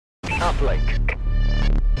uplink.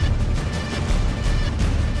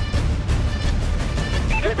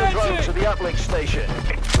 Get the drone to the uplink station.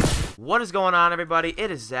 What is going on, everybody?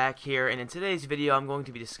 It is Zach here, and in today's video I'm going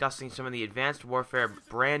to be discussing some of the Advanced Warfare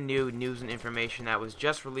brand new news and information that was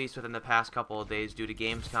just released within the past couple of days due to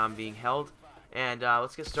Gamescom being held. And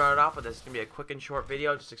let's get started off with this. It's going to be a quick and short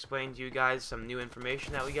video just explaining to you guys some new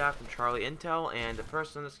information that we got from Charlie Intel. And the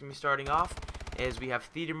first one that's going to be starting off is we have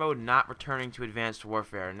Theater Mode not returning to Advanced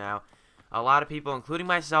Warfare. Now, a lot of people, including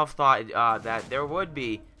myself, thought that there would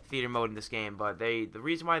be Theater Mode in this game, but the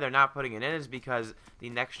reason why they're not putting it in is because the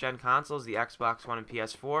next-gen consoles, the Xbox One and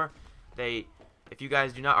PS4, if you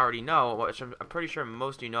guys do not already know, which I'm pretty sure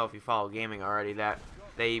most of you know if you follow gaming already, that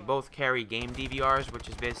they both carry game DVRs, which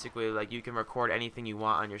is basically like you can record anything you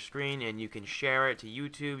want on your screen and you can share it to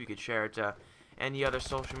YouTube, you can share it to any other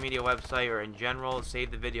social media website, or in general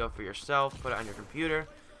save the video for yourself, put it on your computer.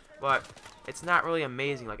 But it's not really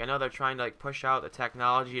amazing. Like, I know they're trying to like push out the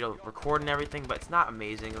technology to record and everything, but it's not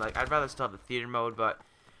amazing. Like, I'd rather still have the theater mode, but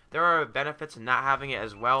there are benefits in not having it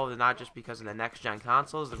as well. They're not just because of the next gen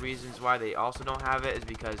consoles. The reasons why they also don't have it is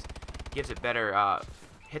because it gives it better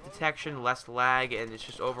hit detection, less lag, and it's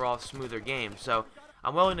just overall a smoother game. So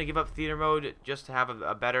I'm willing to give up theater mode just to have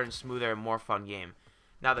a better and smoother and more fun game.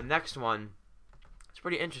 Now the next one, it's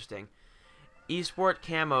pretty interesting. eSports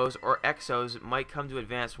Camos or Exos might come to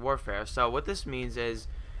Advanced Warfare. So what this means is,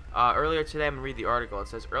 earlier today, I'm going to read the article. It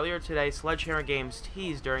says, earlier today, Sledgehammer Games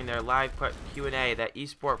teased during their live Q&A that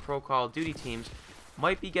eSports Pro Call of Duty teams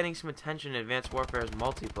might be getting some attention in Advanced Warfare's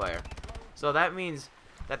multiplayer. So that means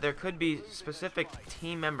that there could be specific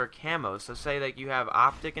team member camos. So say like you have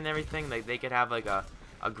Optic and everything, like they could have like a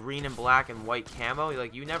green and black and white camo.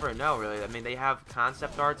 Like, you never know, really. I mean, they have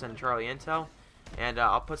concept arts on Charlie Intel, and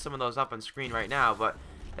I'll put some of those up on screen right now, but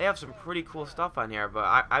they have some pretty cool stuff on here.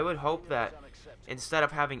 But I would hope that instead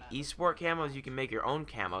of having eSport camos, you can make your own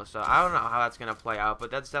camo. So I don't know how that's going to play out,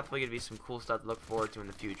 but that's definitely going to be some cool stuff to look forward to in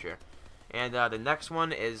the future. And the next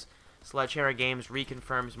one is Sledgehammer Games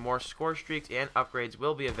reconfirms more score streaks and upgrades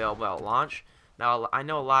will be available at launch. Now, I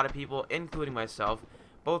know a lot of people, including myself,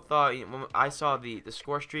 both thought, when I saw the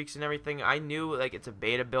score streaks and everything, I knew, like, it's a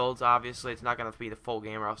beta build, obviously. It's not going to be the full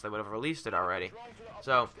game, or else they would have released it already.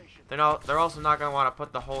 So they're also not going to want to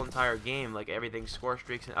put the whole entire game, like everything, score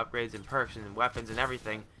streaks and upgrades and perks and weapons and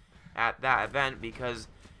everything, at that event, because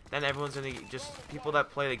then everyone's going to people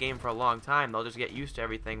that play the game for a long time, they'll just get used to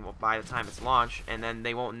everything by the time it's launched, and then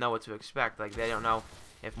they won't know what to expect. Like, they don't know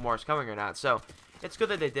if more is coming or not. So it's good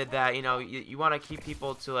that they did that. You know, you want to keep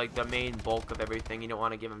people to like the main bulk of everything. You don't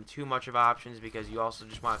want to give them too much of options, because you also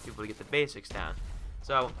just want people to get the basics down.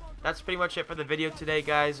 So that's pretty much it for the video today,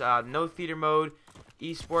 guys. No theater mode.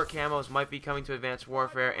 eSport camos might be coming to Advanced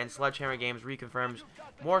Warfare, and Sledgehammer Games reconfirms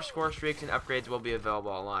more score streaks and upgrades will be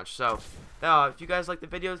available at launch. So if you guys like the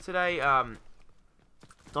video today,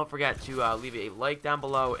 don't forget to leave a like down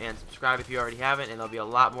below and subscribe if you already haven't, and there'll be a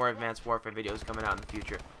lot more Advanced Warfare videos coming out in the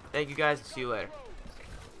future. Thank you guys, and see you later.